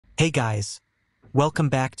Hey guys, welcome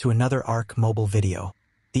back to another ARK Mobile video.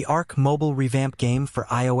 The ARK Mobile Revamp game for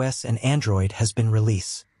iOS and Android has been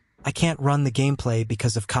released. I can't run the gameplay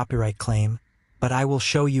because of copyright claim, but I will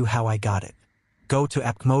show you how I got it. Go to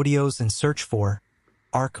App Modios and search for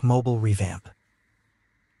ARK Mobile Revamp.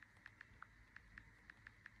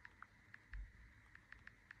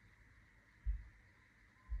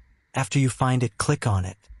 After you find it, click on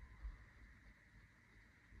it.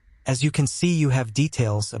 As you can see, you have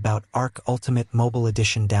details about ARK Ultimate Mobile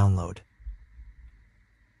Edition download.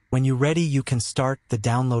 When you're ready, you can start the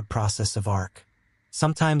download process of ARK.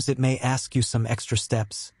 Sometimes it may ask you some extra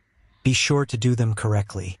steps. Be sure to do them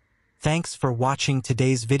correctly. Thanks for watching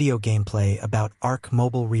today's video gameplay about ARK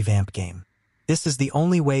Mobile Revamp game. This is the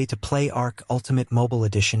only way to play ARK Ultimate Mobile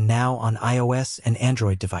Edition now on iOS and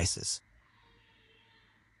Android devices.